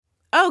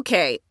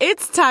Okay,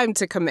 it's time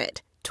to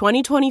commit.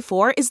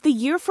 2024 is the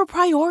year for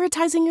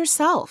prioritizing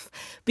yourself.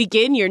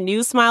 Begin your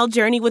new smile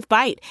journey with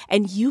Byte,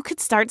 and you could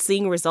start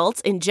seeing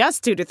results in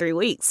just 2 to 3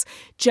 weeks.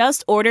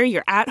 Just order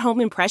your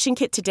at-home impression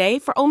kit today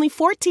for only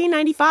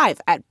 $14.95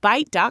 at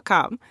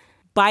Byte.com.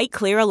 Byte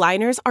Clear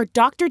aligners are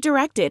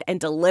doctor-directed and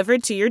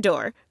delivered to your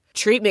door.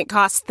 Treatment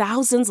costs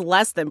thousands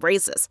less than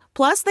braces.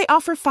 Plus, they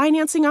offer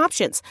financing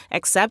options,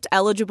 accept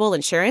eligible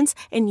insurance,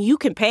 and you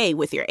can pay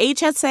with your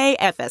HSA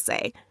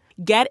FSA.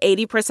 Get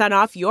 80%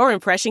 off your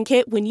impression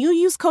kit when you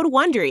use code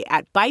WONDERY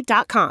at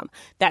Byte.com.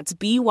 That's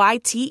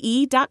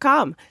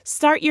BYTE.com.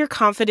 Start your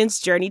confidence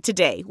journey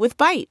today with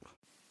Byte.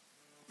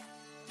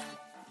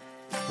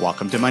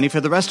 Welcome to Money for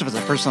the Rest of Us,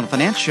 a personal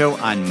finance show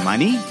on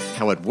money,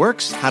 how it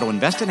works, how to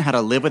invest, and how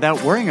to live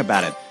without worrying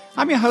about it.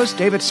 I'm your host,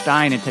 David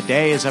Stein, and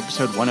today is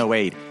episode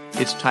 108.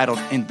 It's titled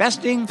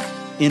Investing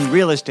in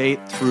Real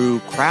Estate Through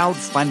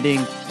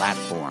Crowdfunding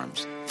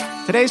Platforms.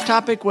 Today's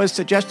topic was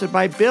suggested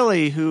by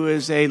Billy, who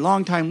is a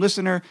longtime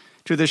listener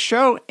to the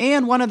show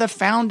and one of the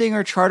founding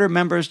or charter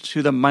members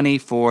to the Money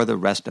for the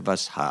Rest of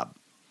Us Hub.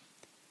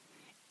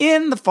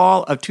 In the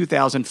fall of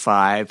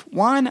 2005,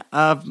 one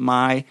of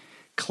my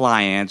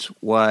clients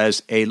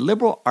was a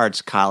liberal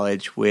arts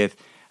college with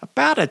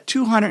about a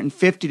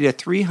 $250 to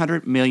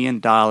 $300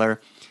 million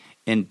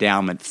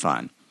endowment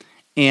fund.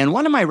 And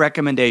one of my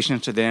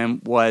recommendations to them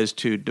was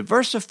to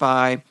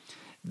diversify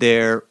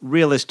their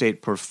real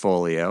estate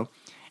portfolio.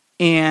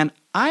 And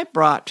I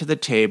brought to the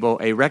table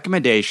a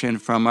recommendation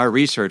from our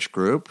research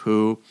group,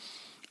 who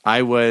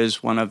I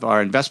was one of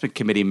our investment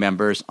committee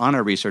members on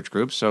our research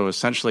group. So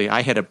essentially,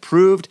 I had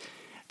approved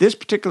this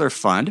particular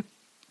fund.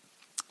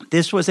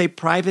 This was a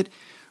private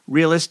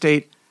real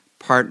estate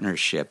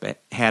partnership.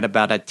 It had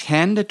about a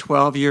 10 to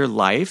 12-year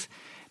life.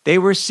 They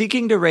were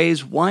seeking to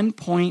raise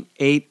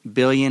 $1.8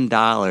 billion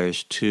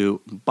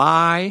to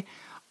buy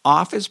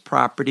office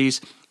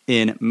properties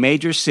in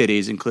major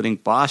cities, including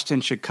Boston,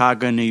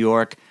 Chicago, New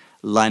York,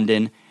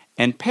 London,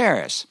 and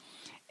Paris.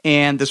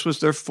 And this was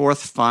their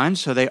fourth fund,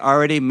 so they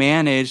already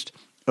managed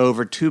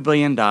over $2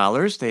 billion.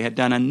 They had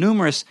done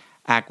numerous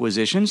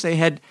acquisitions. They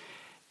had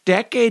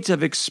decades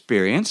of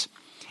experience,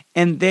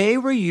 and they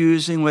were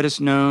using what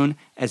is known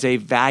as a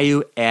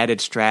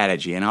value-added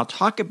strategy. And I'll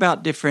talk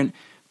about different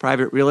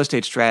private real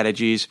estate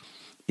strategies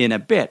in a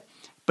bit.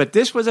 But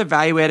this was a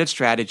value-added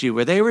strategy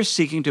where they were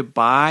seeking to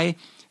buy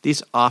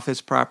these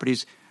office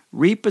properties,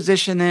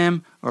 reposition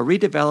them or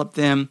redevelop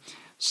them,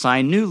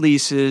 sign new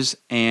leases,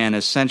 and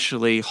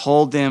essentially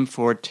hold them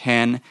for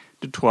 10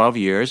 to 12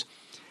 years,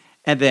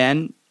 and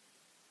then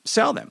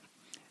sell them.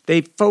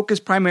 They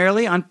focused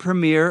primarily on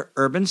premier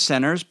urban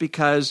centers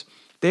because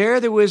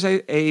there was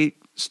a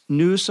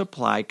new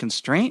supply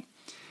constraint.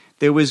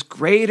 There was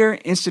greater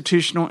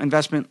institutional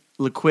investment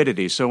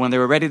liquidity. So when they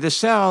were ready to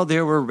sell,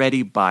 there were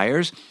ready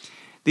buyers.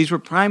 These were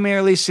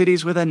primarily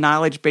cities with a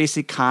knowledge-based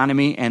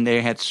economy, and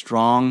they had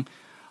strong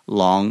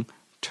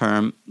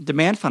long-term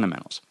demand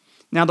fundamentals.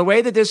 Now, the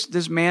way that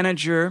this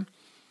manager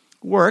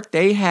worked,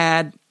 they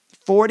had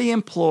 40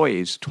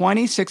 employees,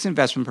 26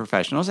 investment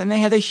professionals, and they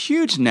had a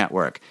huge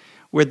network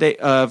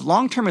of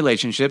long-term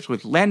relationships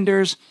with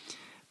lenders,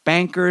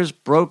 bankers,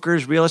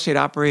 brokers, real estate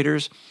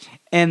operators.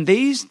 And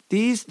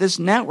this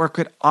network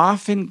could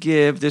often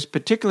give this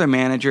particular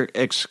manager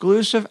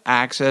exclusive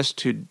access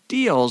to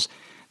deals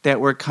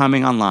that were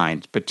coming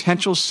online.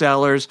 Potential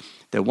sellers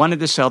that wanted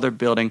to sell their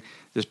building,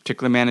 this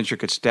particular manager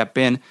could step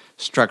in,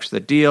 structure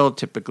the deal.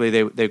 Typically,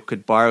 they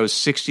could borrow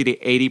 60 to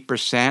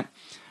 80%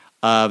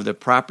 of the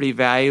property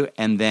value,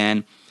 and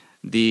then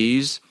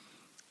these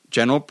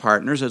general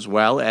partners, as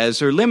well as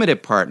their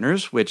limited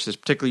partners, which this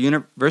particular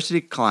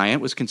university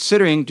client was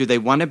considering, do they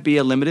want to be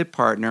a limited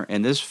partner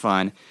in this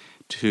fund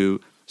to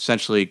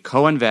essentially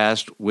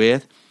co-invest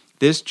with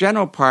this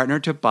general partner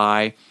to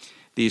buy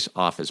these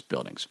office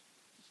buildings.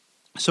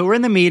 So we're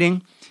in the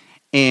meeting,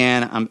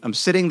 and I'm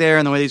sitting there,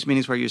 and the way these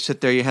meetings where you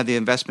sit there, you have the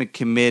investment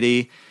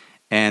committee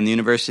and the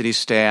university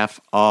staff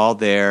all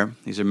there.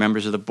 These are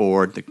members of the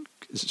board.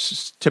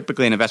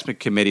 Typically, an investment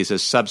committee is a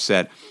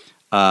subset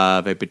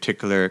of a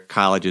particular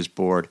college's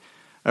board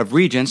of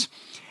regents.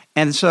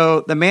 And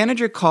so the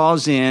manager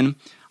calls in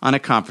on a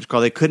conference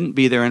call. They couldn't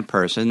be there in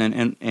person,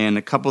 and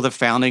a couple of the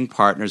founding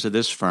partners of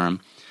this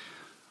firm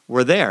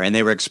were there, and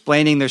they were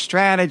explaining their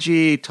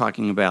strategy,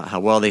 talking about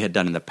how well they had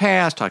done in the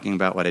past, talking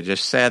about what I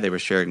just said. They were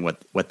sharing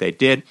what they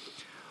did.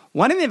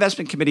 One of the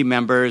investment committee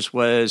members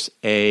was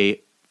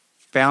a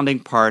founding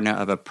partner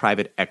of a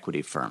private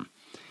equity firm,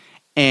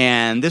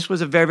 and this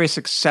was a very, very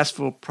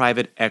successful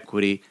private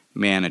equity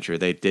manager.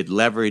 They did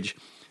leverage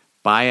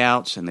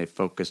buyouts, and they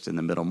focused in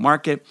the middle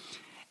market.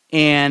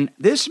 And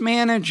this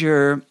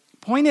manager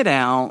pointed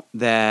out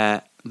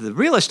that the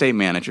real estate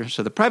manager,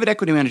 so the private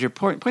equity manager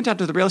points out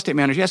to the real estate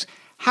manager, yes,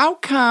 how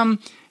come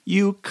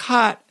you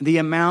cut the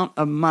amount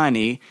of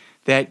money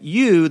that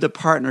you, the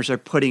partners, are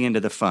putting into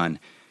the fund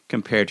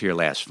compared to your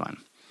last fund?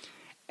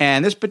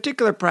 And this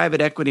particular private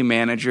equity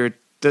manager,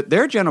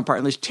 their general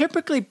partners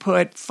typically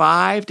put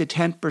 5 to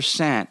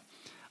 10%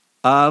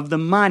 of the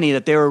money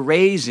that they were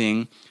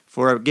raising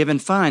for a given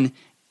fund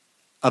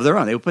of their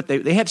own.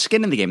 They had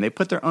skin in the game. They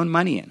put their own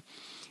money in.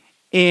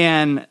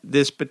 And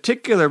this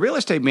particular real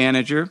estate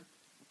manager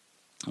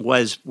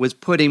was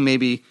putting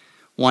maybe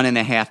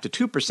 1.5%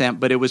 to 2%,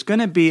 but it was going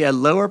to be a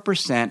lower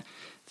percent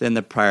than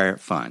the prior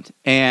fund.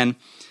 And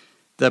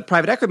the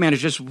private equity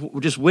manager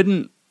just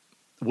wouldn't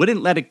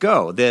let it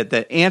go.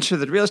 The answer to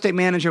the real estate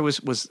manager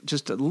was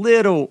just a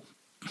little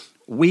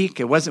weak.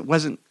 It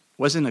wasn't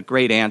a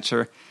great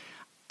answer.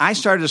 I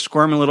started to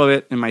squirm a little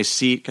bit in my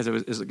seat because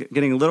it was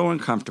getting a little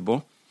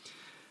uncomfortable.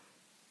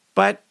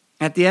 But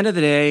at the end of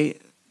the day,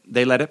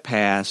 they let it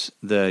pass.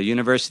 The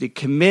university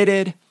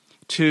committed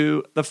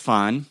to the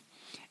fund,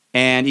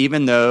 and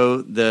even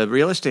though the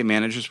real estate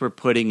managers were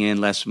putting in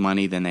less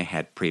money than they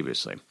had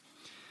previously.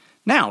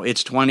 Now,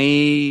 it's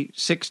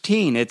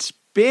 2016. It's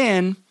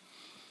been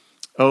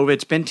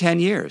 10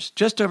 years,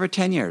 just over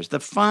 10 years.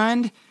 The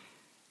fund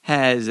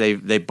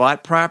they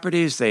bought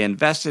properties, they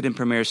invested in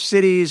premier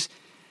cities.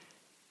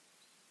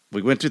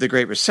 We went through the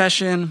Great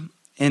Recession,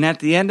 and at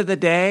the end of the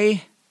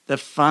day, the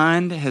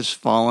fund has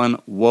fallen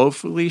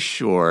woefully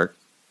short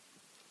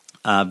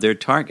of their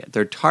target.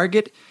 Their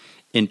target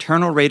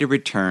internal rate of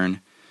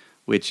return,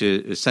 which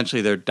is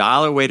essentially their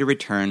dollar weighted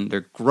return,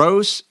 their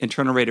gross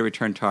internal rate of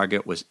return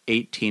target was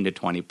 18 to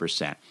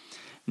 20%.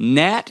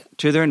 Net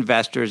to their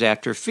investors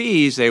after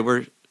fees, they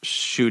were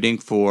shooting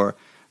for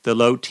the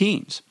low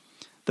teens.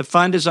 The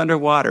fund is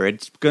underwater.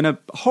 It's going to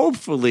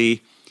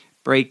hopefully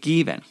break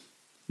even.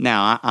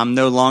 Now, I'm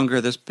no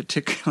longer this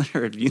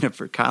particular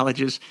Unifor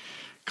Colleges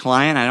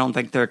client. I don't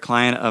think they're a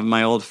client of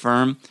my old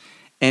firm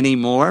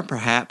anymore.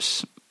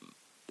 Perhaps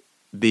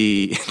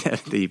the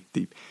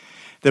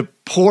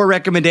poor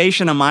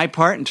recommendation on my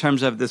part in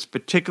terms of this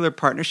particular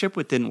partnership,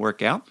 which didn't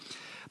work out.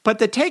 But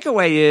the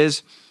takeaway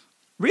is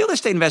real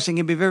estate investing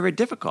can be very, very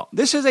difficult.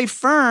 This is a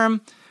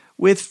firm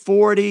with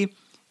 40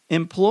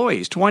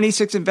 employees,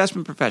 26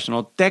 investment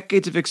professionals,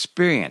 decades of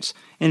experience,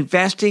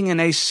 investing in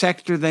a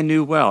sector they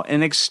knew well,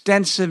 an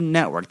extensive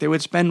network. They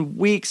would spend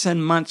weeks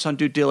and months on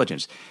due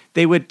diligence.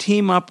 They would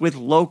team up with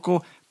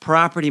local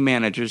property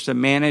managers to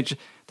manage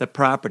the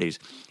properties.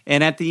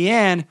 And at the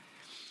end,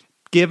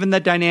 given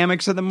the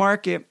dynamics of the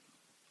market,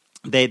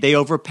 they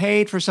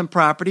overpaid for some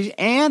properties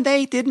and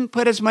they didn't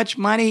put as much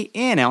money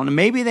in. Now,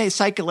 maybe they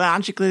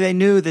psychologically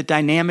knew the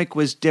dynamic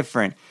was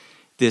different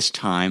this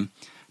time,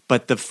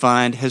 but the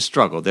fund has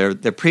struggled.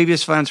 Their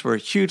previous funds were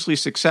hugely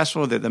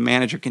successful. The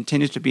manager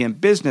continues to be in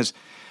business.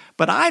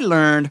 But I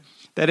learned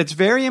that it's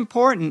very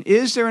important.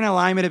 Is there an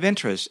alignment of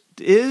interest?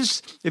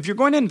 If you're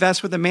going to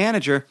invest with a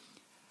manager,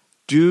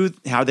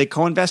 how are they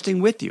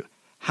co-investing with you?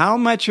 How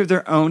much of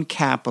their own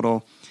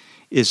capital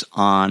is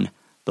on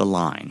the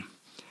line?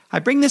 I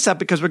bring this up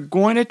because we're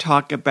going to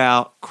talk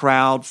about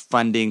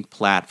crowdfunding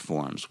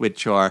platforms,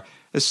 which are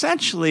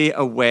essentially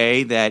a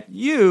way that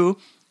you,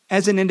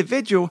 as an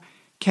individual,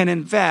 can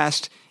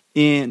invest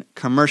in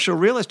commercial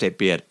real estate,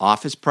 be it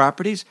office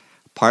properties,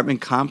 apartment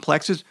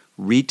complexes,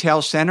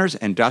 retail centers,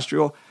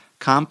 industrial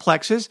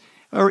complexes,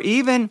 or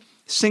even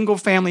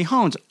single-family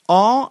homes,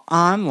 all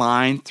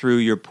online through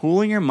your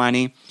pooling your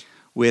money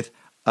with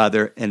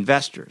other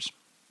investors.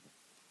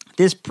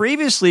 This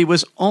previously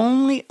was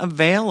only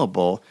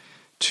available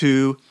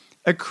to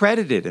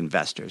accredited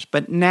investors,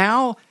 but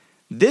now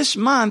this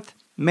month,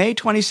 May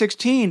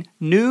 2016,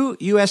 new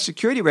U.S.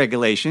 security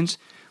regulations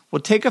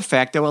will take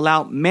effect that will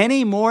allow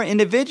many more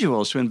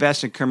individuals to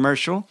invest in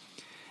commercial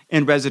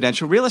and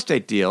residential real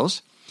estate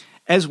deals,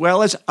 as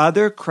well as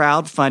other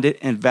crowd-funded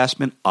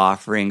investment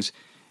offerings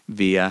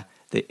via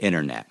the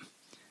internet.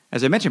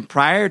 As I mentioned,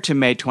 prior to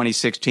May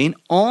 2016,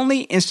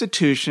 only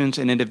institutions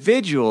and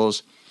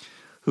individuals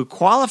who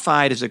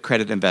qualified as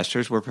accredited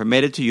investors were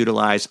permitted to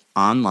utilize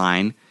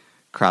online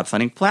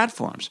crowdfunding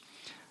platforms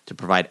to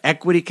provide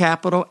equity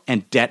capital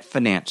and debt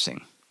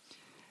financing.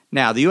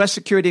 Now, the U.S.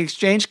 Securities and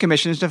Exchange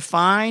Commission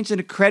defines an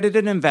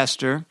accredited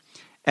investor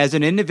as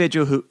an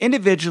individual who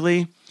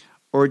individually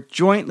or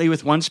jointly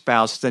with one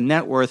spouse has a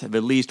net worth of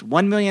at least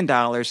 $1 million,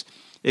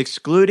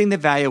 excluding the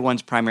value of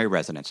one's primary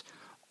residence,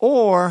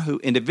 or who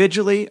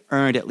individually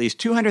earned at least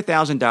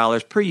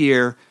 $200,000 per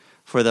year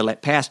for the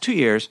past 2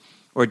 years,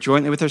 or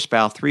jointly with their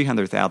spouse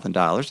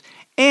 $300,000,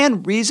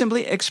 and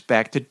reasonably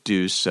expect to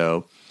do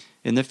so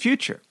in the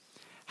future.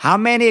 How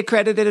many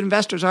accredited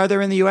investors are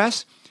there in the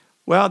U.S.?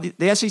 Well,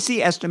 the SEC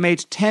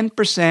estimates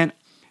 10%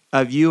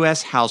 of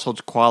U.S.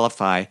 households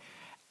qualify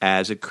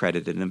as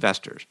accredited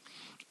investors.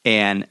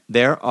 And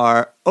there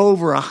are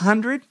over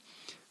 100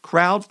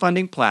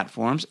 crowdfunding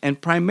platforms,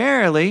 and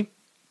primarily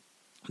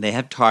they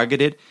have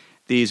targeted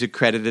these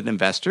accredited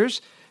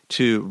investors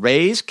to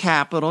raise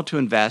capital to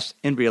invest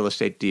in real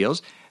estate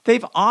deals.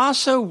 They've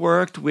also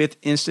worked with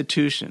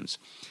institutions.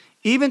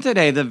 Even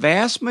today, the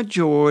vast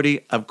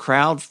majority of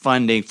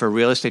crowdfunding for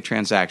real estate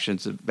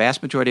transactions, the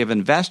vast majority of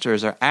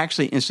investors are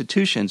actually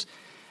institutions,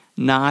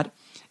 not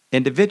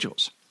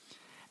individuals.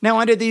 Now,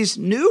 under these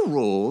new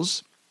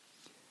rules,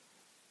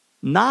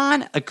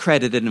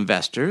 non-accredited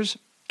investors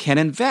can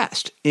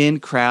invest in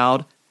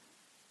crowd-sourcing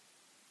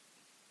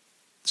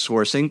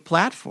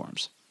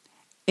platforms.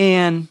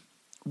 And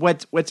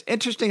what's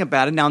interesting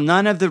about it, now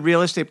none of the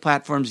real estate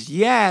platforms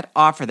yet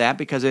offer that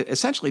because it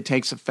essentially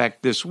takes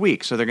effect this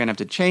week. So they're going to have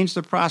to change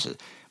the process.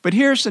 But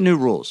here's the new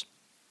rules.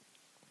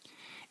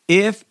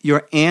 If you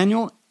have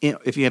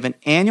an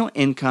annual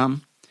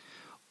income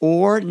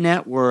or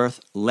net worth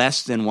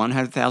less than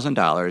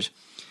 $100,000,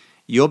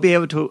 you'll be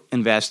able to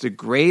invest the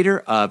greater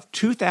of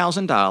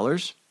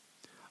 $2,000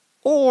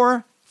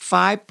 or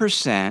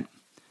 5%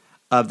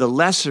 of the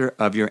lesser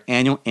of your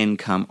annual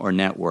income or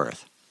net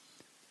worth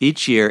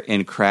each year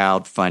in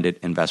crowd-funded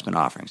investment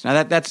offerings.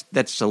 Now,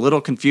 that's a little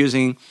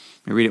confusing.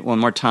 Let me read it one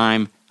more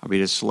time. I'll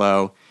read it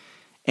slow.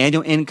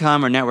 Annual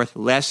income or net worth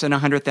less than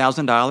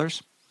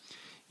 $100,000.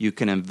 You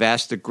can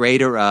invest the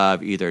greater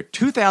of either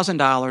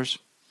 $2,000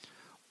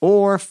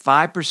 or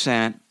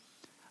 5%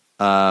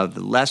 of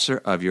the lesser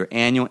of your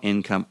annual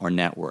income or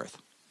net worth.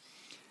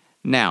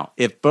 Now,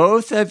 if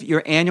both of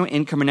your annual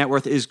income or net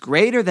worth is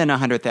greater than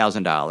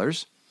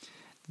 $100,000,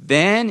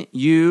 then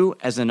you,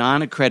 as a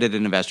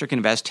non-accredited investor, can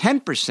invest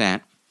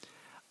 10%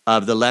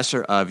 of the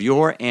lesser of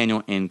your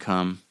annual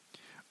income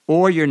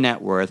or your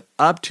net worth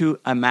up to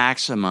a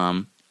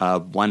maximum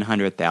of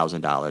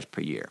 $100,000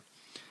 per year.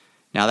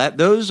 Now,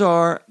 those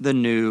are the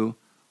new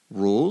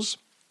rules.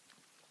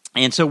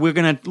 And so we're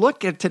going to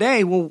look at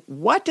today, well,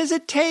 what does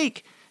it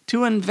take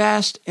to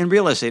invest in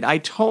real estate? I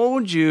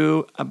told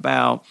you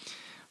about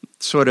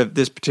sort of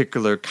this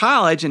particular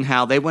college and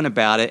how they went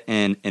about it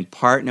and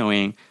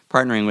partnering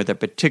with a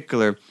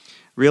particular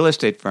real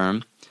estate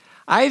firm.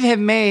 I have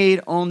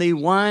made only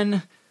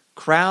one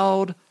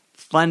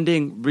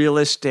crowdfunding real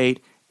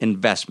estate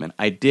investment.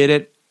 I did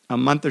it a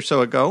month or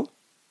so ago.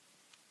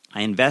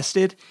 I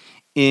invested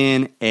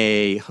in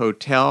a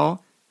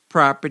hotel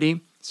property.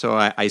 So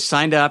I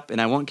signed up,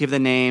 and I won't give the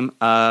name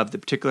of the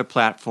particular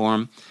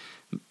platform,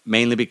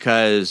 mainly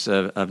because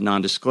of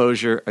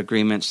non-disclosure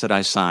agreements that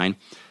I signed.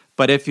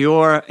 But if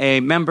you're a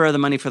member of the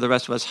Money for the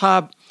Rest of Us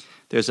Hub,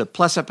 there's a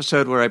Plus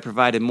episode where I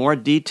provided more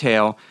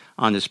detail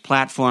on this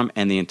platform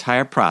and the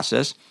entire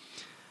process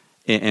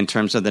in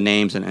terms of the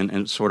names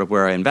and sort of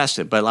where I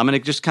invested. But I'm going to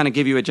just kind of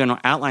give you a general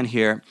outline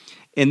here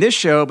in this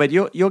show, but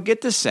you'll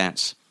get the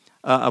sense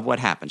of what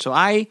happened. So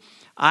I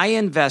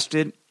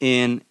invested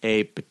in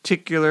a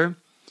particular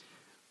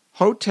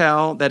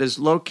hotel that is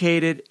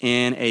located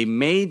in a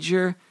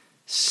major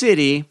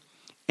city,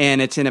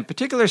 and it's in a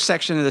particular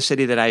section of the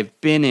city that I've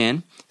been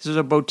in. This is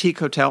a boutique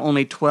hotel,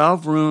 only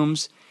 12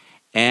 rooms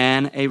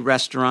and a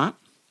restaurant.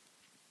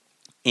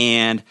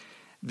 And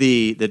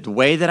the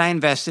way that I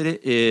invested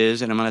it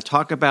is, and I'm going to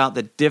talk about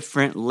the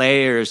different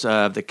layers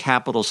of the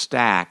capital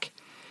stack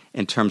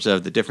in terms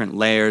of the different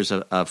layers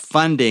of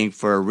funding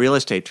for a real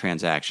estate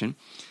transaction.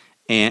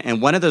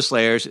 And one of those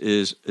layers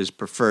is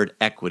preferred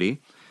equity.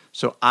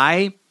 So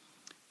I'm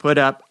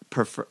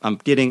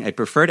getting a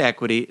preferred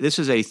equity. This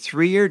is a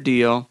 3-year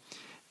deal.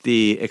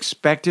 The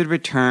expected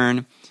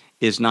return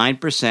is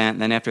 9%.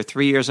 And then after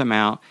 3 years, I'm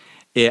out.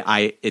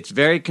 It's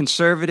very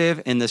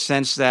conservative in the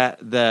sense that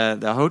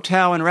the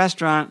hotel and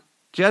restaurant,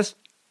 just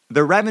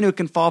the revenue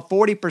can fall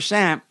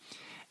 40%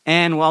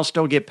 and we'll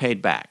still get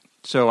paid back.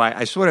 So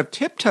I sort of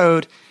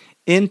tiptoed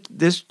in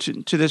this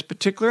to this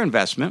particular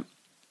investment.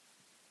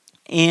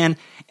 And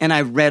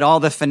I read all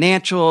the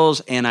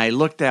financials, and I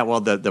looked at, well,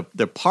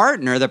 the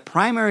partner, the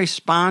primary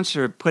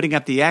sponsor putting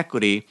up the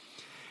equity,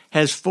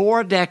 has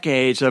 4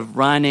 decades of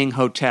running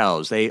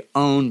hotels. They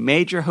own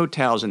major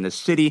hotels in the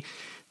city.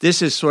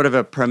 This is sort of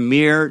a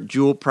premier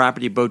jewel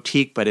property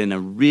boutique, but in a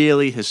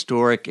really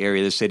historic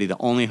area of the city, the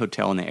only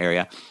hotel in the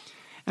area.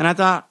 And I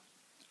thought,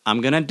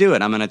 I'm going to do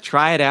it. I'm going to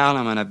try it out.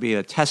 I'm going to be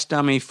a test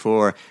dummy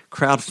for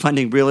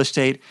crowdfunding real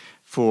estate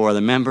for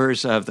the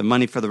members of the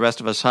Money for the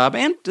Rest of Us Hub,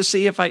 and to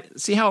see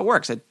how it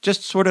works.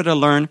 Just sort of to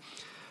learn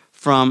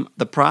from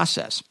the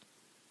process.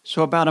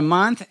 So about a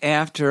month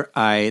after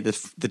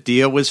the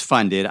deal was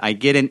funded, I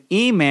get an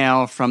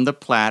email from the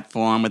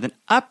platform with an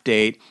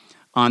update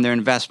on their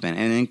investment,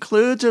 and it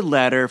includes a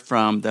letter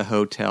from the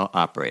hotel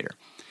operator.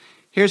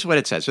 Here's what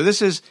it says. So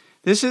this is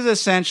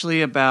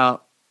essentially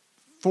about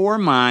 4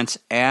 months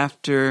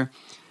after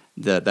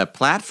the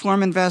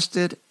platform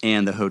invested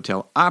and the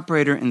hotel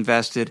operator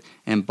invested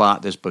and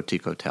bought this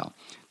boutique hotel.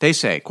 They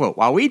say, quote,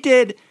 while we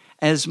did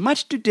as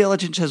much due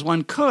diligence as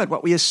one could,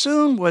 what we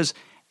assumed,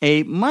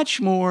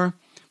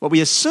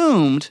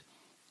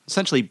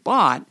 essentially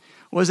bought,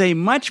 was a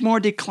much more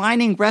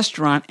declining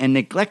restaurant and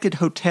neglected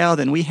hotel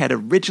than we had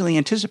originally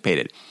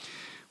anticipated.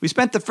 We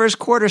spent the first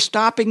quarter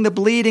stopping the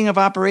bleeding of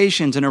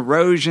operations and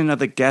erosion of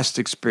the guest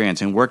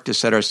experience and worked to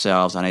set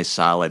ourselves on a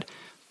solid,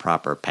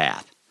 proper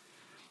path.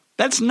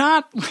 That's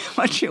not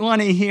what you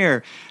want to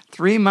hear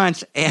 3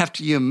 months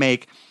after you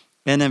make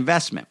an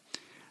investment.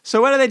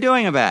 So what are they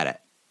doing about it?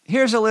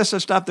 Here's a list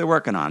of stuff they're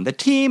working on. The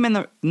team and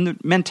the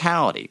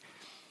mentality.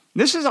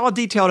 This is all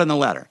detailed in the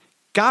letter.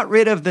 Got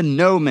rid of the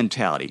no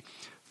mentality.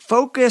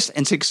 Focused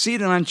and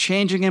succeeded on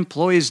changing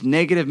employees'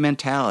 negative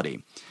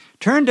mentality.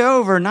 Turned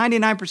over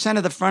 99%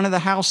 of the front of the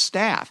house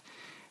staff,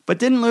 but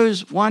didn't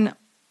lose one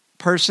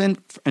person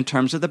in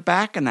terms of the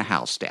back of the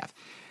house staff.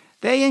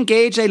 They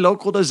engaged a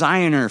local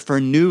designer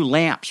for new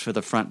lamps for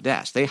the front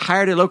desk. They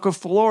hired a local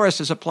florist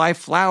to supply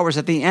flowers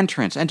at the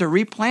entrance and to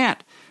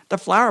replant the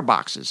flower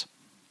boxes.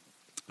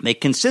 They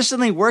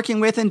consistently working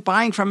with and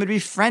buying from and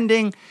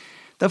befriending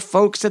the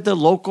folks at the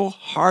local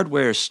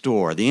hardware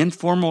store, the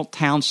informal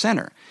town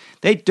center.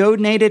 They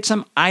donated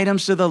some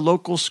items to the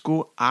local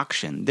school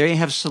auction. They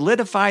have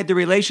solidified the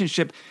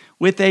relationship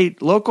with a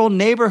local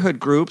neighborhood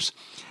groups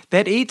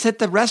that eats at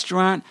the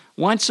restaurant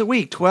once a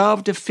week,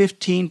 12 to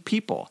 15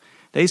 people.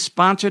 They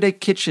sponsored a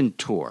kitchen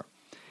tour.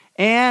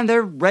 And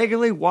they're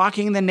regularly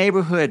walking the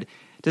neighborhood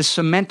to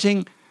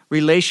cementing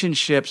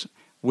relationships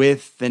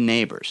with the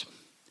neighbors.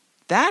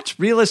 That's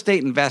real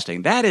estate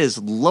investing. That is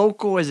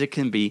local as it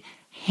can be,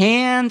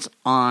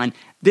 hands-on.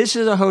 This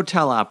is a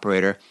hotel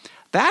operator.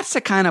 That's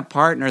the kind of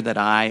partner that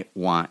I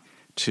want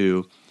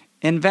to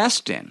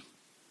invest in.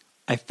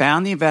 I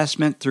found the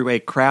investment through a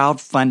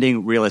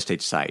crowdfunding real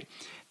estate site.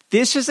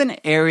 This is an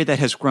area that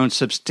has grown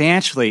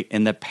substantially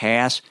in the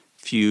past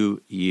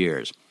few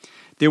years.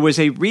 There was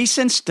a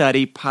recent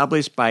study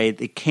published by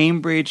the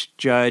Cambridge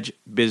Judge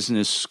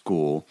Business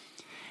School,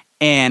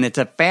 and it's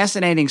a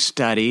fascinating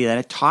study that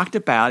it talked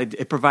about.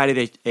 It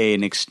provided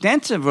an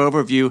extensive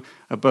overview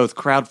of both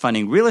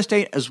crowdfunding real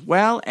estate as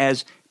well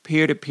as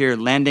peer-to-peer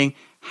lending,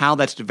 how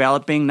that's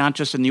developing not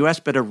just in the U.S.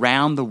 but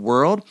around the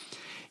world.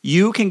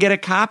 You can get a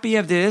copy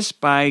of this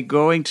by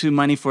going to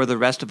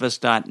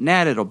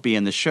moneyfortherestofus.net. It'll be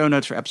in the show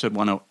notes for episode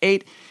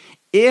 108.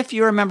 If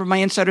you're a member of my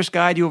Insider's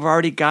Guide, you have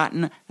already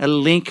gotten a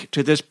link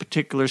to this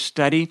particular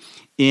study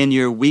in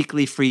your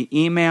weekly free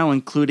email,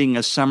 including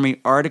a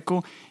summary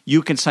article.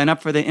 You can sign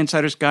up for the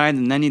Insider's Guide,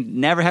 and then you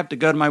never have to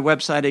go to my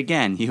website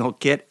again. You'll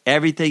get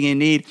everything you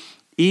need.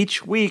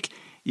 Each week,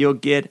 you'll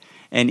get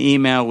an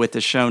email with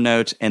the show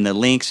notes and the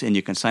links, and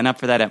you can sign up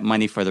for that at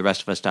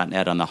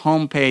moneyfortherestofus.net on the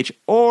homepage.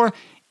 Or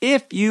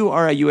if you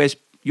are a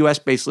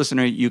U.S.-based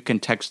listener, you can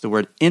text the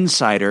word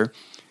INSIDER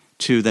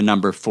to the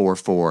number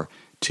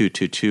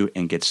 44222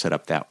 and get set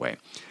up that way.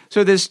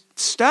 So this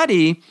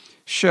study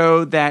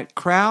showed that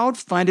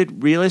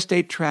crowd-funded real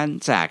estate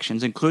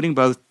transactions, including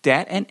both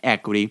debt and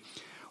equity,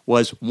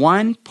 was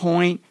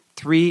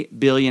 $1.3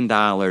 billion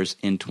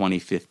in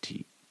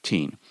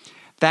 2015.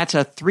 That's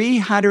a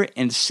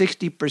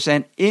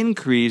 360%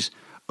 increase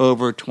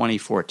over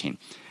 2014.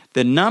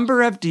 The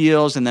number of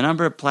deals and the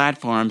number of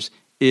platforms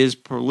is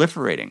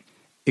proliferating.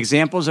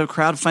 Examples of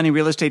crowdfunding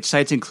real estate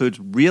sites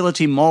include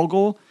Realty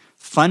Mogul,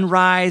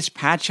 Fundrise,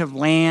 Patch of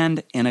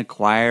Land, and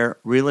Acquire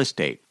Real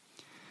Estate.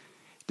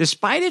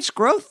 Despite its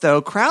growth,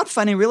 though,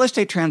 crowdfunding real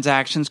estate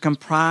transactions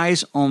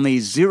comprise only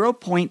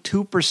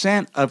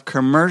 0.2% of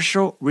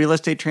commercial real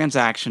estate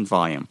transaction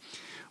volume,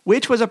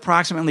 which was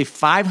approximately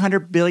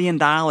 $500 billion in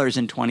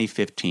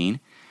 2015,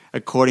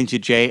 according to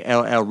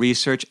JLL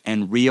Research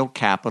and Real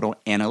Capital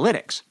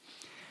Analytics.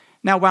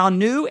 Now, while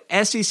new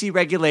SEC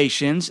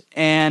regulations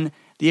and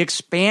the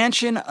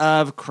expansion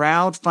of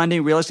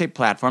crowdfunding real estate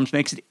platforms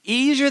makes it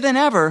easier than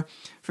ever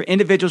for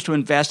individuals to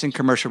invest in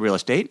commercial real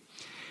estate,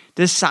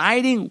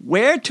 deciding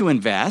where to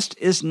invest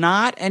is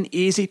not an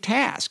easy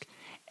task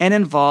and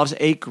involves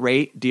a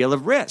great deal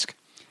of risk.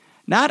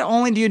 Not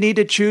only do you need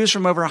to choose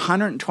from over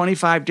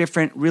 125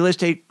 different real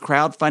estate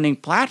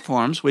crowdfunding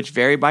platforms, which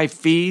vary by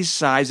fees,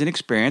 size, and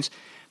experience,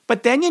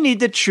 but then you need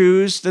to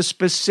choose the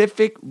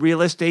specific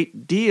real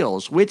estate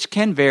deals, which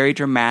can vary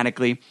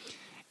dramatically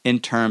in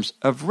terms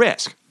of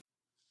risk.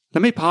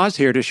 Let me pause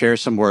here to share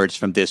some words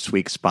from this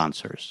week's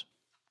sponsors.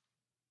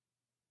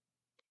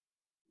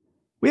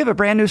 We have a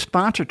brand new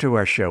sponsor to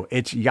our show.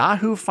 It's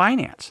Yahoo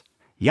Finance.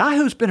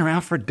 Yahoo's been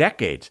around for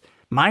decades.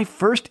 My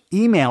first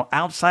email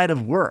outside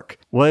of work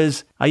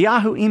was a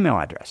Yahoo email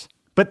address.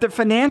 But the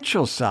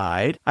financial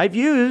side I've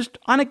used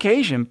on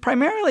occasion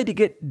primarily to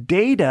get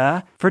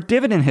data for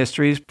dividend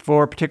histories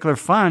for particular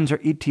funds or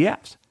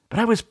ETFs. But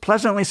I was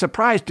pleasantly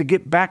surprised to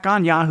get back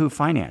on Yahoo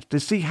Finance to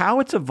see how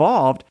it's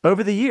evolved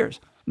over the years.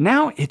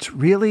 Now it's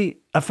really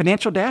a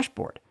financial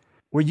dashboard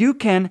where you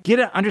can get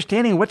an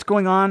understanding of what's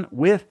going on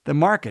with the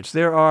markets.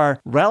 There are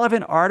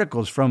relevant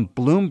articles from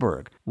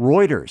Bloomberg,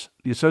 Reuters,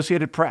 the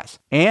Associated Press,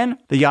 and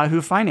the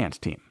Yahoo Finance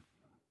team.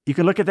 You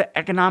can look at the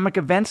economic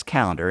events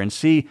calendar and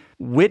see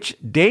which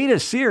data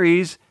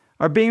series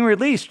are being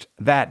released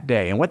that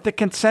day and what the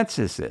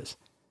consensus is.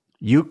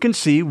 You can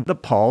see the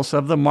pulse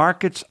of the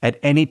markets at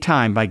any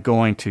time by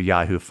going to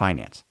Yahoo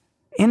Finance.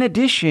 In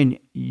addition,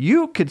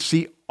 you could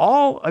see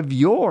all of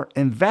your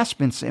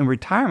investments in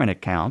retirement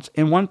accounts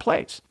in one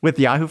place. With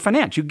Yahoo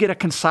Finance, you get a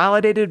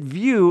consolidated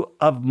view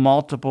of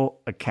multiple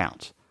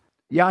accounts.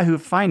 Yahoo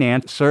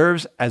Finance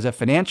serves as a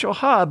financial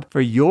hub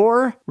for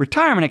your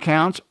retirement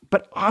accounts,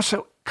 but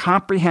also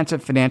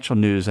comprehensive financial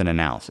news and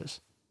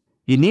analysis.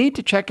 You need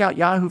to check out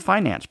Yahoo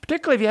Finance,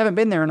 particularly if you haven't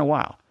been there in a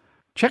while.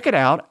 Check it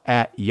out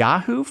at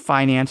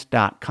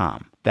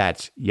yahoofinance.com.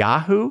 That's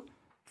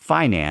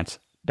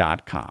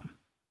yahoofinance.com.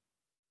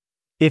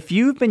 If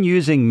you've been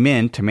using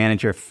Mint to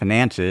manage your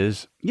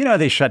finances, you know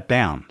they shut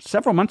down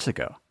several months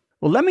ago.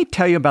 Well, let me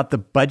tell you about the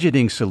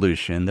budgeting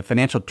solution, the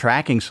financial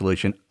tracking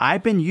solution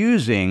I've been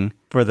using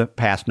for the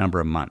past number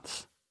of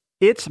months.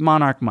 It's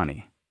Monarch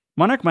Money.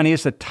 Monarch Money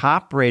is the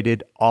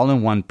top-rated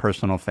all-in-one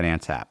personal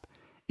finance app.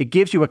 It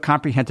gives you a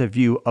comprehensive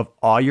view of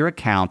all your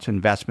accounts,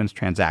 investments,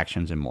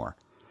 transactions, and more.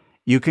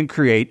 You can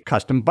create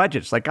custom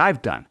budgets like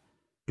I've done.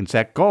 You can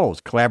set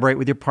goals, collaborate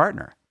with your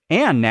partner.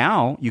 And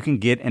now you can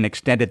get an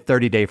extended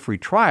 30-day free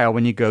trial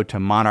when you go to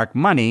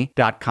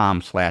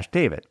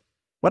monarchmoney.com/David.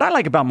 What I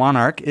like about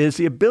Monarch is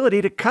the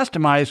ability to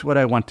customize what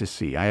I want to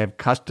see. I have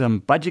custom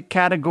budget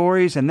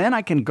categories, and then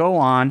I can go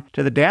on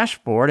to the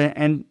dashboard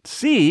and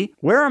see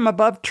where I'm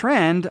above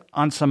trend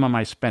on some of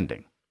my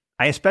spending.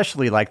 I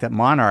especially like that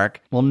Monarch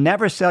will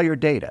never sell your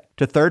data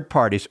to third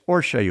parties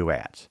or show you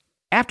ads.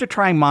 After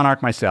trying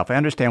Monarch myself, I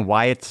understand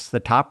why it's the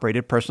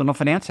top-rated personal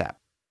finance app.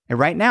 And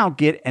right now,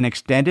 get an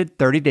extended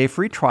 30-day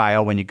free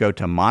trial when you go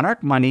to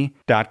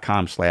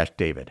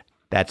monarchmoney.com/David.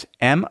 That's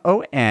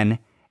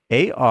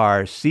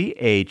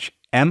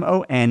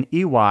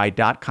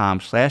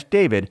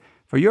MONARCHMONEY.com/David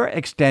for your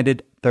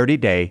extended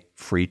 30-day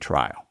free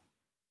trial.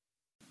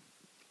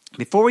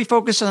 Before we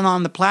focus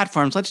on the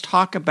platforms, let's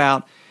talk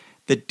about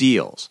the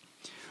deals.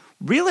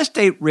 Real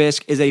estate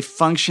risk is a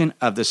function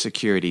of the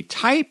security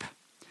type,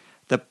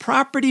 the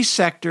property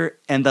sector,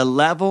 and the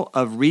level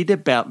of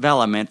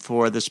redevelopment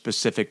for the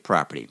specific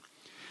property.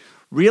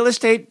 Real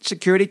estate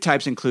security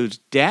types includes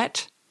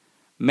debt,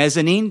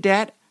 mezzanine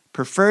debt,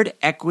 preferred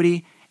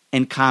equity,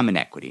 and common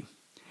equity.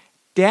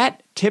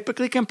 Debt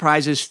typically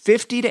comprises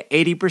 50 to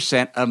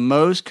 80% of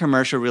most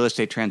commercial real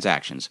estate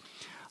transactions.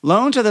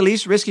 Loans are the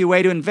least risky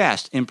way to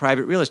invest in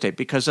private real estate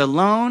because a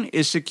loan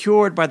is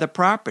secured by the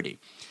property.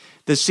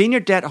 The senior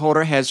debt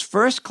holder has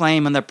first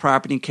claim on the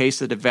property in case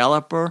the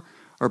developer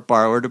or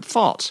borrower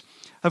defaults.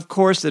 Of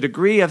course, the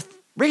degree of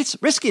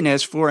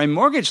riskiness for a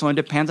mortgage loan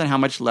depends on how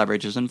much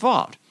leverage is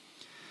involved.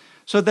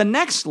 So the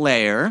next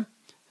layer,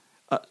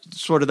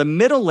 sort of the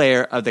middle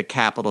layer of the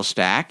capital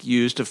stack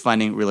used to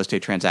funding real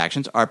estate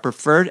transactions, are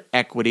preferred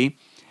equity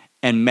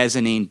and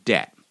mezzanine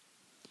debt.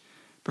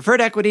 Preferred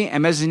equity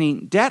and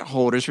mezzanine debt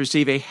holders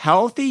receive a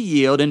healthy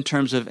yield in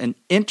terms of an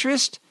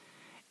interest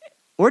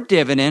or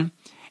dividend,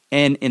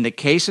 and in the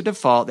case of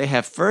default, they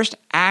have first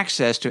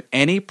access to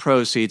any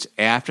proceeds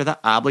after the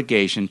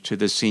obligation to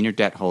the senior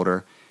debt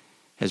holder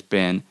have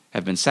been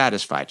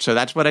satisfied. So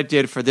that's what I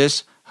did for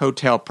this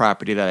hotel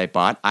property that I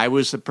bought. I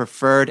was the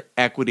preferred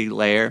equity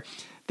layer.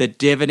 The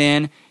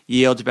dividend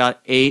yields about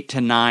 8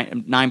 to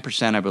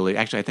 9%, I believe.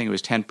 Actually, I think it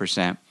was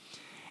 10%.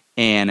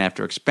 And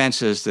after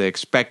expenses, the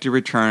expected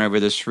return over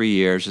this 3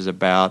 years is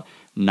about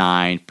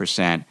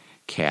 9%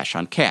 cash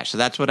on cash. So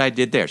that's what I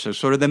did there. So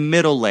sort of the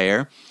middle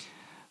layer.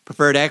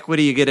 Preferred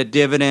equity, you get a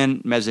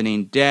dividend.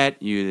 Mezzanine debt,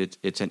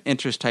 it's an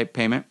interest type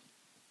payment.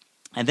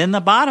 And then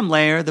the bottom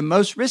layer, the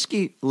most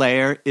risky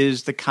layer,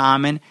 is the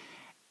common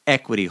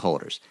equity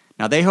holders.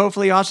 Now, they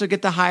hopefully also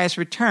get the highest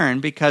return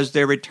because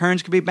their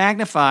returns can be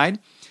magnified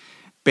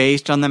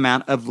based on the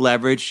amount of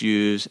leverage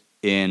used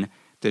in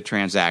the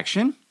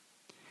transaction.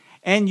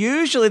 And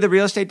usually the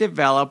real estate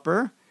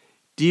developer,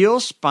 deal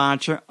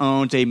sponsor,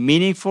 owns a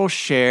meaningful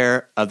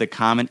share of the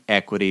common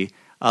equity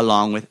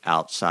along with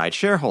outside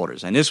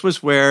shareholders. And this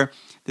was where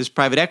this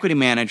private equity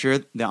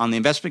manager on the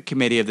investment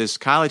committee of this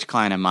college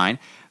client of mine,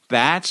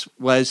 that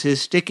was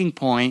his sticking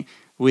point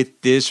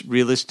with this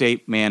real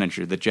estate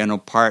manager, the general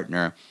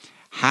partner.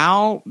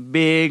 How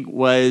big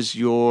was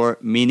your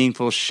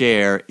meaningful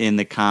share in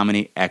the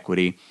common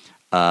equity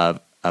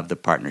of the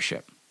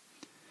partnership?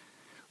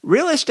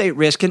 Real estate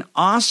risk can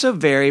also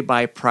vary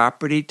by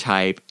property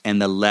type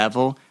and the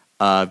level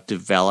of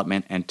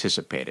development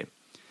anticipated.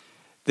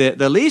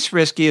 The least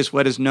risky is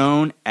what is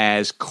known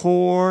as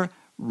core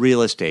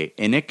real estate,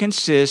 and it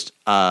consists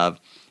of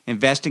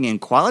investing in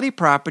quality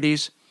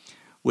properties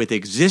with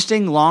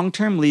existing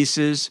long-term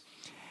leases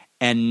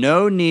and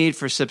no need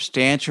for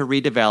substantial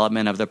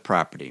redevelopment of the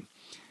property.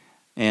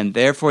 And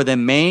therefore, the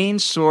main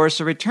source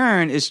of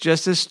return is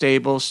just a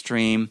stable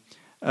stream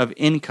of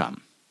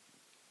income.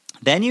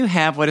 Then you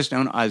have what is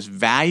known as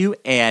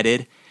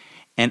value-added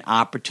and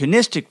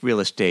opportunistic real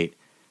estate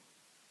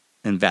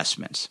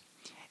investments.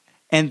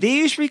 And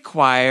these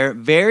require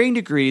varying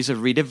degrees of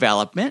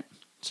redevelopment.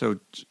 So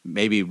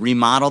maybe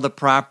remodel the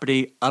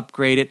property,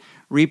 upgrade it,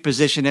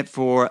 reposition it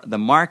for the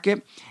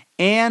market,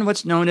 and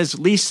what's known as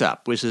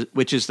lease-up,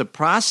 which is the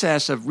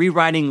process of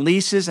rewriting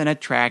leases and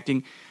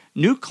attracting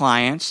new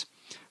clients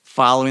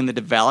following the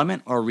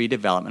development or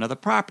redevelopment of the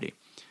property.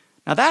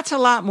 Now, that's a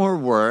lot more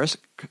work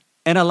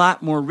and a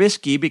lot more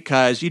risky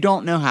because you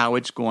don't know how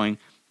it's going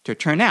to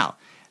turn out.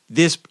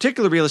 This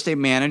particular real estate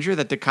manager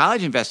that the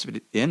college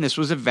invested in, this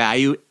was a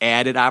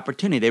value-added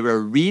opportunity. They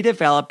were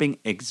redeveloping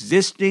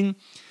existing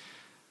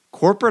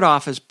corporate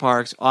office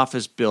parks,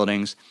 office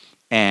buildings,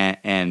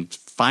 and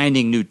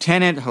finding new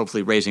tenant,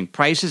 hopefully raising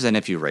prices. And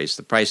if you raise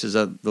the prices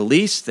of the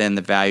lease, then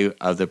the value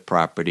of the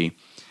property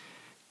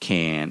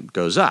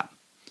goes up.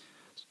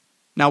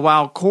 Now,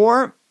 while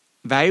core,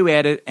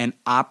 value-added, and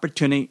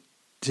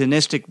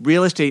opportunistic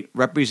real estate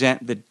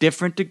represent the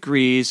different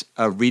degrees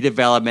of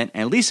redevelopment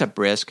and lease-up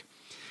risk,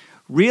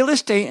 real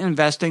estate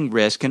investing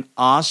risk can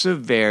also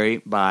vary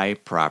by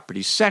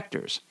property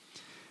sectors.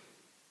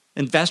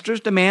 investors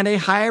demand a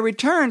higher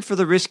return for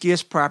the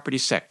riskiest property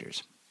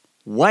sectors.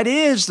 What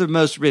is the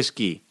most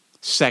risky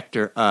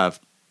sector of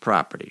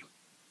property?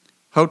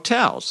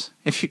 Hotels,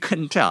 if you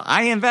couldn't tell.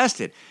 I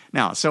invested.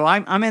 Now, so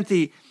I'm at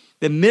the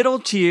middle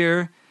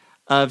tier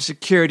of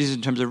securities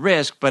in terms of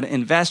risk, but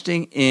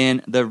investing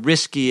in the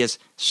riskiest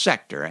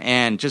sector.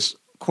 And just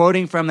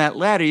quoting from that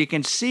letter, you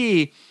can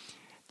see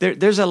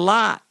there's a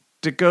lot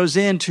that goes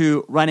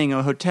into running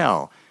a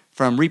hotel,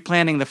 from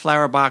replanting the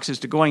flower boxes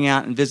to going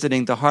out and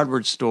visiting the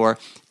hardware store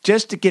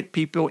just to get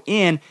people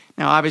in.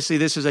 Now, obviously,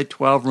 this is a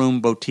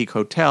 12-room boutique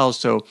hotel,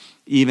 so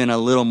even a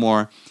little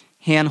more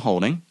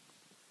hand-holding.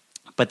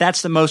 But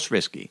that's the most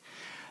risky.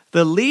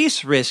 The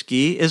least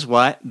risky is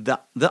what the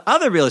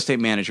other real estate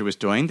manager was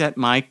doing that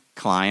my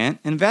client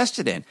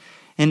invested in.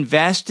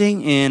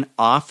 Investing in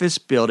office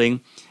building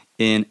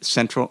in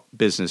Central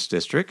Business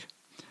District.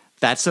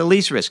 That's the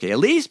least risky, at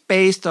least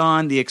based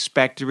on the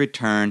expected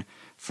return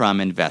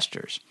from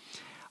investors.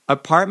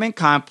 Apartment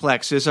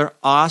complexes are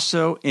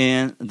also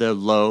in the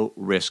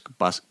low-risk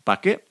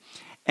bucket.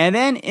 And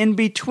then in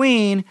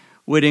between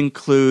would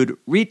include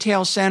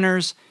retail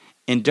centers,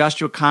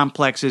 industrial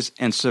complexes,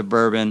 and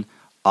suburban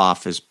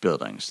office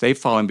buildings. They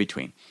fall in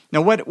between.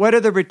 Now, what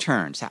are the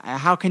returns?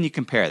 How can you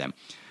compare them?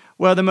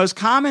 Well, the most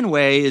common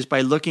way is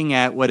by looking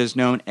at what is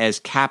known as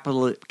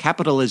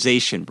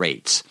capitalization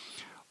rates,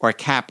 or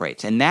cap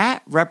rates. And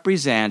that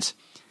represents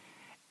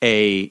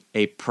a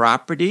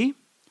property,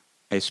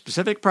 a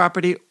specific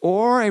property,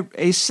 or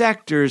a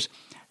sector's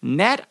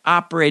net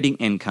operating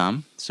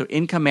income, so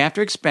income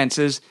after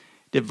expenses,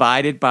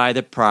 divided by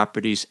the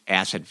property's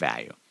asset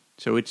value.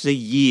 So it's a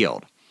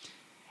yield.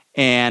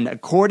 And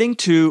according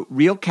to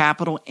Real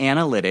Capital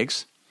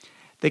Analytics,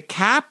 the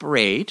cap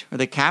rate, or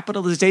the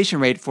capitalization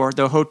rate for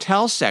the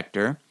hotel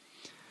sector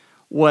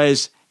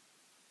has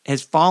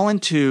fallen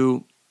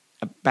to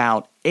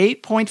about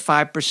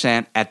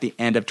 8.5% at the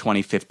end of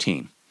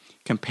 2015,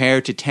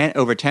 compared to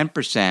over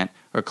 10%,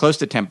 or close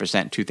to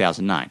 10% in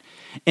 2009.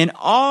 And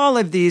all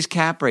of these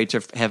cap rates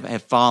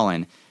have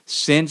fallen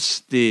since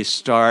the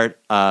start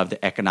of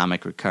the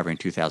economic recovery in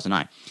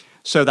 2009.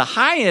 So the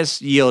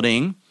highest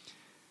yielding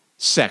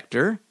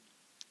sector,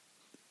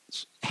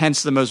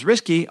 hence the most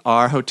risky,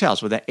 are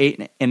hotels with an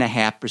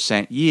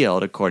 8.5%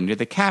 yield according to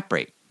the cap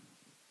rate.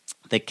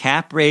 The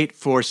cap rate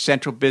for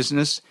Central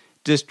Business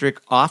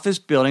District office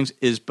buildings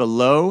is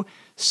below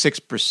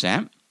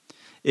 6%.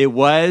 It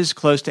was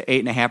close to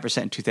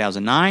 8.5% in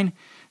 2009.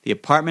 The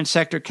apartment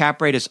sector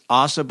cap rate is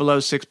also below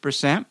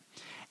 6%.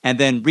 And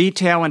then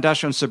retail,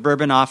 industrial, and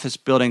suburban office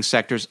building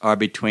sectors are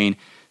between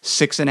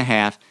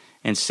 6.5%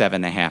 and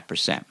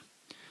 7.5%.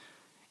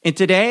 In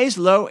today's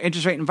low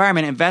interest rate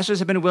environment, investors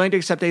have been willing to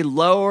accept a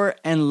lower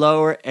and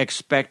lower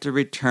expected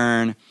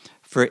return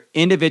for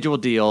individual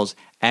deals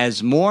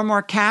as more and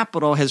more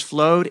capital has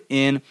flowed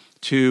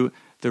into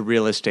the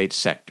real estate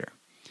sector.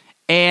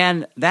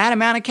 And that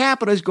amount of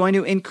capital is going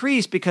to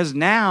increase because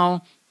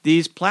now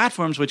these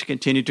platforms, which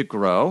continue to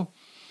grow,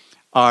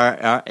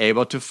 are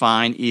able to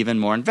find even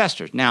more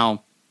investors.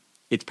 Now,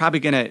 it's probably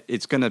going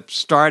to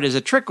start as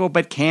a trickle,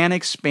 but can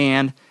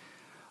expand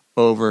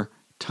over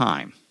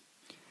time.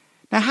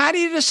 Now, how do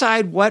you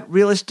decide what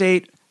real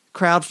estate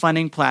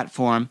crowdfunding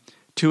platform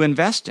to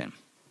invest in?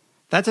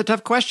 That's a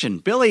tough question.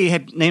 Billy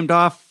had named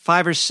off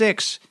 5 or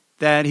 6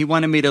 that he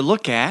wanted me to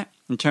look at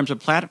in terms of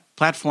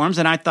platforms,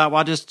 and I thought,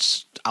 well,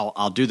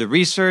 I'll do the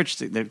research.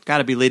 There's got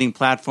to be leading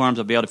platforms.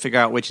 I'll be able to figure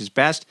out which is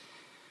best.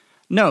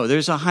 No,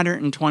 there's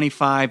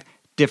 125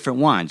 different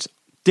ones,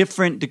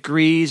 different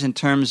degrees in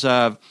terms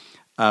of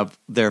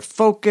their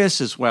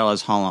focus as well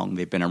as how long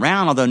they've been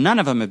around, although none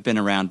of them have been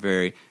around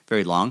very,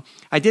 very long.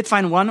 I did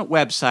find one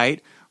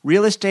website,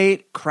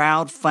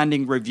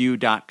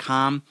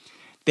 realestatecrowdfundingreview.com.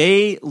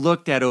 They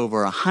looked at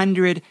over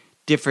 100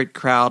 different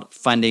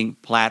crowdfunding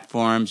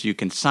platforms. You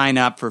can sign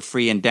up for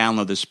free and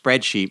download the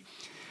spreadsheet.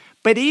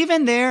 But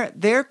even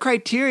their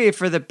criteria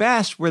for the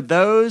best were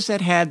those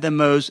that had the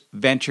most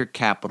venture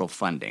capital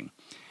funding.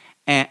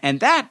 And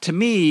that, to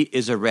me,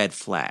 is a red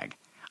flag.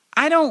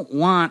 I don't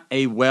want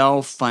a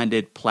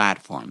well-funded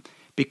platform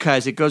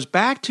because it goes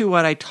back to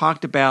what I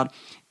talked about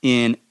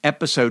in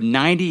episode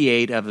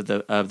 98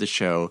 of the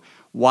show,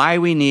 Why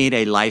We Need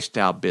a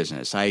Lifestyle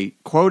Business. I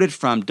quoted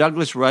from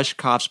Douglas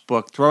Rushkoff's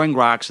book, Throwing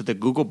Rocks at the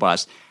Google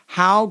Bus,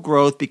 How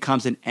Growth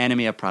Becomes an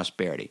Enemy of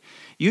Prosperity.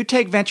 You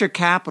take venture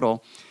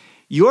capital,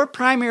 your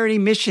primary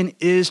mission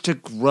is to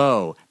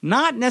grow,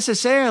 not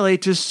necessarily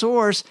to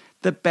source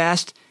the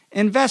best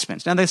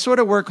investments. Now, they sort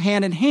of work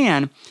hand in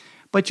hand,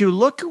 but you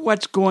look at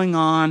what's going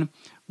on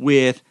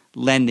with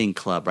Lending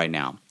Club right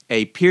now,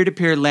 a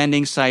peer-to-peer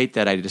lending site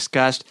that I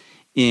discussed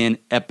in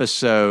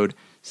episode,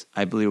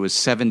 I believe it was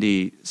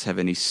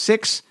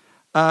 76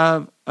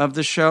 of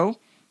the show,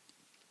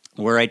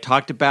 where I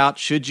talked about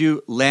should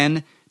you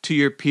lend to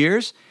your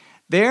peers.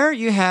 There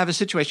you have a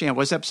situation, it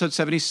was episode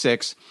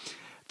 76.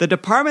 The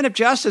Department of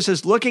Justice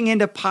is looking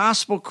into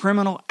possible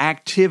criminal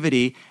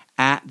activity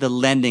at the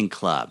Lending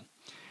Club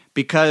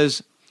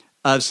because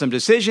of some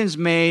decisions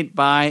made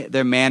by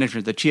their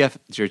management.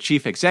 Their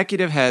chief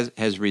executive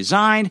has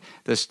resigned.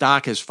 The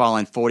stock has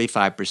fallen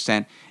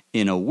 45%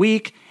 in a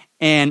week.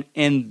 And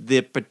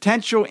the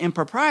potential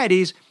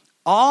improprieties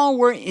all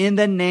were in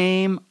the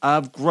name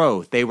of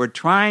growth. They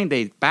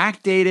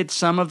backdated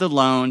some of the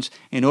loans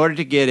in order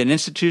to get an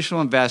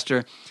institutional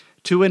investor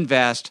to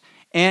invest.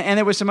 And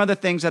there were some other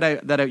things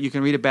that you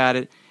can read about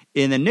it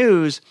in the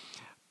news.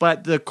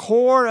 But the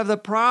core of the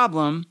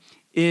problem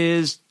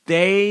is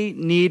they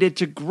needed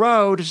to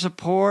grow to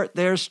support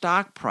their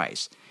stock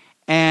price.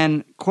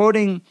 And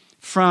quoting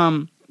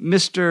from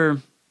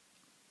Mr.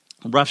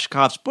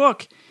 Rushkoff's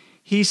book,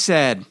 he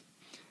said,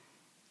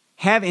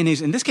 in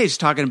this case, he's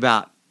talking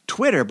about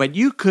Twitter, but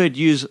you could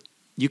use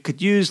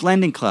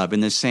Lending Club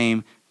in the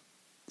same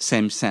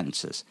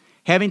sentences.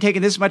 Having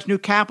taken this much new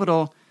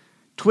capital,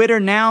 Twitter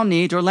now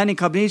needs, or Lending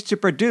Club needs to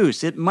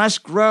produce. It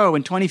must grow.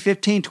 In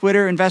 2015,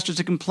 Twitter investors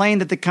had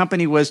complained that the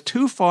company was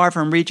too far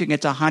from reaching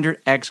its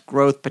 100x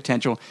growth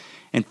potential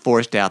and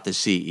forced out the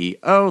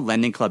CEO.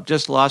 Lending Club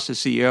just lost the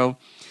CEO.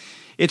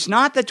 It's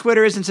not that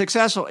Twitter isn't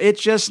successful.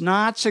 It's just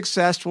not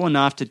successful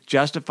enough to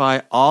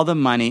justify all the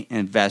money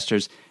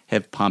investors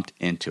have pumped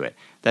into it.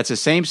 That's the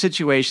same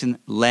situation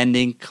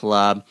Lending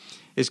Club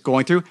is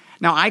going through.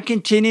 Now,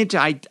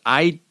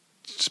 I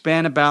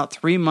spent about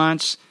 3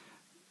 months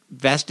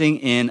investing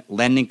in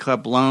Lending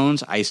Club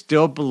loans. I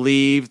still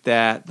believe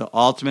that the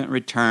ultimate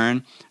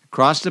return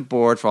across the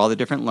board for all the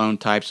different loan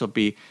types will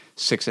be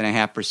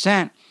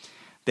 6.5%.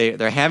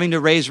 They're having to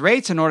raise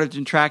rates in order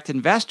to attract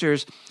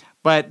investors,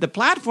 but the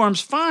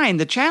platform's fine.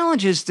 The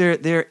challenge is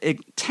their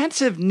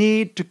intensive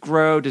need to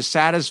grow to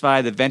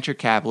satisfy the venture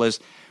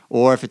capitalists,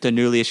 or if it's the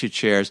newly issued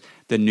shares,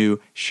 the new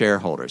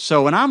shareholders.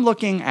 So when I'm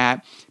looking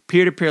at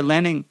peer-to-peer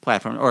lending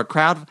platform or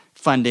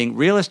crowdfunding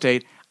real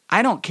estate,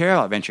 I don't care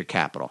about venture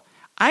capital.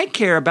 I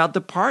care about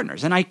the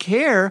partners, and I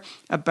care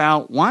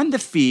about, one, the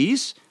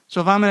fees.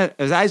 So if I'm going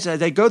to, as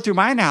I go through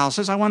my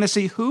analysis, I want to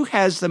see who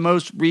has the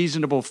most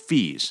reasonable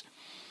fees.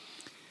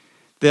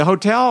 The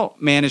hotel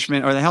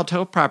management or the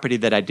hotel property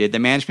that I did, the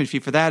management fee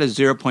for that is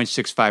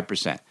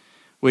 0.65%,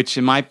 which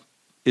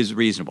is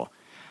reasonable.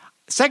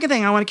 Second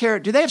thing I want to care,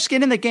 do they have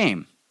skin in the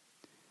game?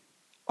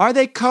 Are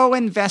they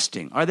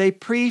co-investing? Are they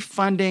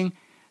pre-funding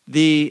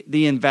the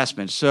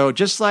investment? So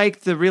just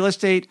like the real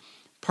estate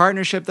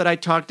partnership that I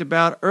talked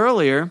about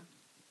earlier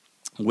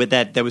with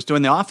that was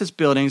doing the office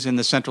buildings in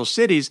the central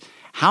cities,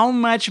 how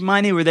much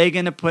money were they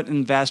going to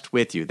invest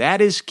with you?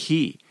 That is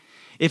key.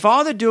 If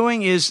all they're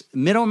doing is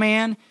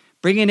middleman,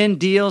 bringing in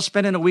deals,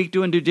 spending a week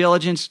doing due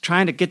diligence,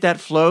 trying to get that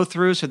flow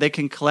through so they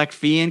can collect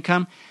fee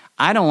income,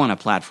 I don't want a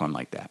platform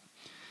like that.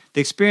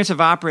 The experience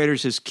of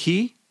operators is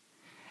key.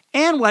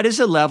 And what is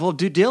the level of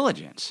due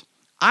diligence?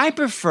 I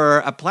prefer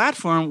a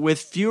platform with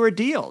fewer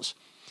deals.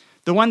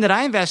 The one that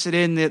I invested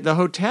in, the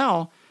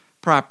hotel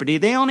property,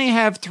 they only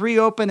have 3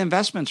 open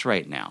investments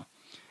right now.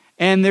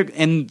 And they're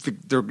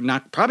probably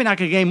not going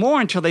to gain more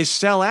until they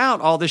sell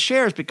out all the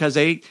shares because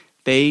they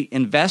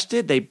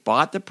invested, they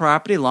bought the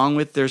property along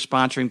with their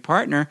sponsoring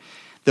partner.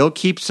 They'll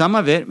keep some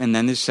of it, and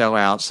then they sell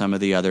out some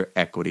of the other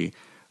equity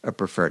or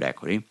preferred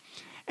equity.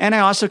 And I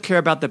also care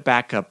about the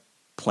backup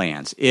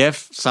plans.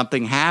 If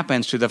something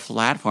happens to the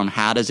platform,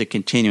 how does it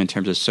continue in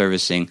terms of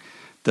servicing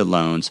the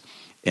loans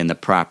in the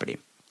property?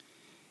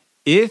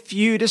 If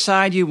you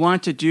decide you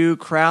want to do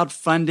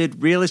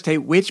crowd-funded real estate,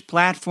 which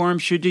platform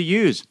should you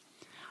use?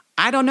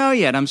 I don't know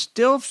yet. I'm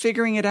still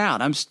figuring it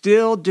out. I'm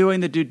still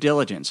doing the due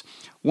diligence.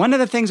 One of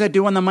the things I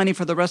do on the Money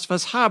for the Rest of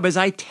Us Hub is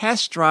I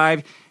test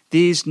drive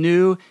these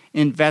new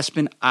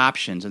investment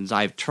options. And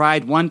I've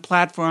tried one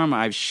platform.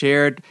 I've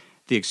shared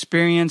the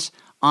experience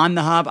on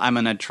the Hub. I'm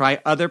going to try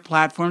other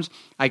platforms.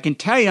 I can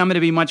tell you I'm going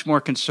to be much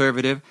more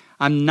conservative.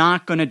 I'm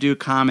not going to do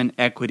common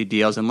equity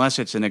deals unless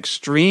it's an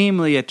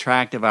extremely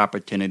attractive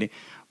opportunity.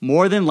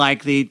 More than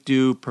likely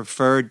do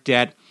preferred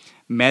debt,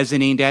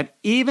 mezzanine debt,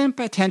 even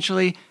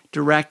potentially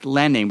direct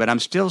lending. But I'm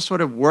still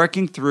sort of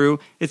working through.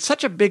 It's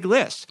such a big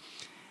list.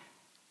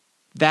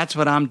 That's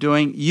what I'm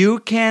doing. You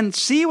can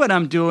see what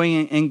I'm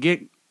doing and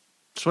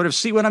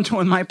see what I'm doing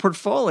with my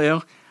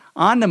portfolio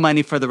on the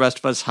Money for the Rest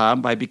of Us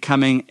Hub by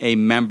becoming a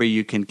member.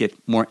 You can get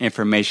more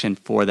information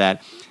for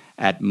that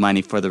at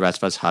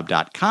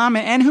moneyfortherestofus.hub.com.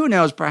 And who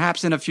knows,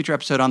 perhaps in a future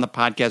episode on the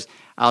podcast,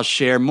 I'll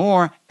share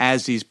more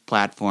as these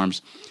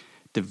platforms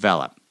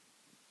develop.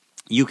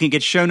 You can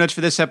get show notes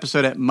for this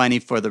episode at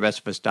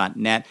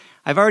moneyfortherestofus.net.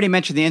 I've already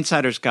mentioned the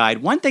Insider's Guide.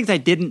 One thing I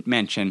didn't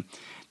mention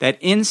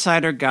that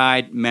Insider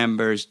Guide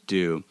members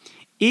do.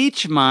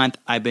 Each month,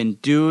 I've been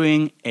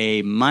doing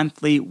a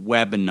monthly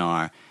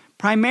webinar,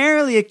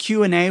 primarily a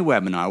Q&A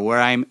webinar,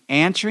 where I'm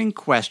answering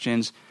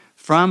questions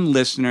from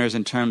listeners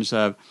in terms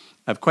of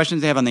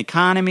questions they have on the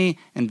economy,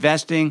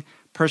 investing,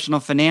 personal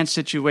finance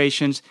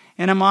situations,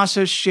 and I'm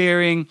also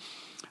sharing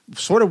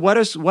sort of what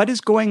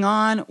is going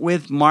on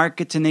with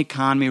markets and the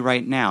economy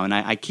right now. And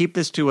I keep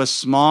this to a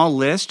small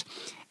list,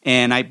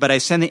 but I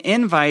send the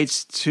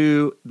invites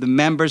to the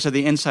members of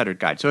the Insider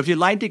Guide. So if you'd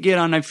like to get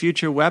on a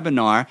future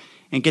webinar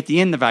and get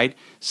the invite,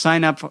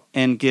 sign up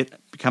and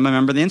become a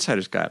member of the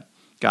Insider's Guide.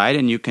 guide,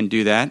 and you can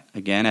do that,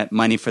 again, at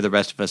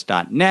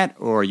moneyfortherestofus.net,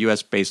 or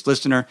U.S.-based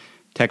listener,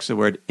 text the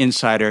word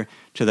insider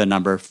to the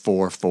number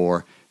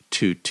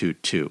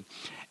 44222.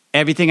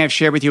 Everything I've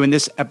shared with you in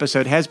this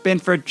episode has been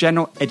for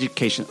general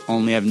education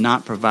only. I've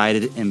not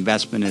provided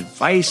investment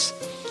advice,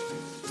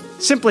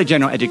 simply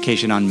general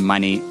education on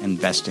money,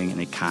 investing,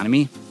 and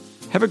economy.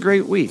 Have a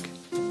great week.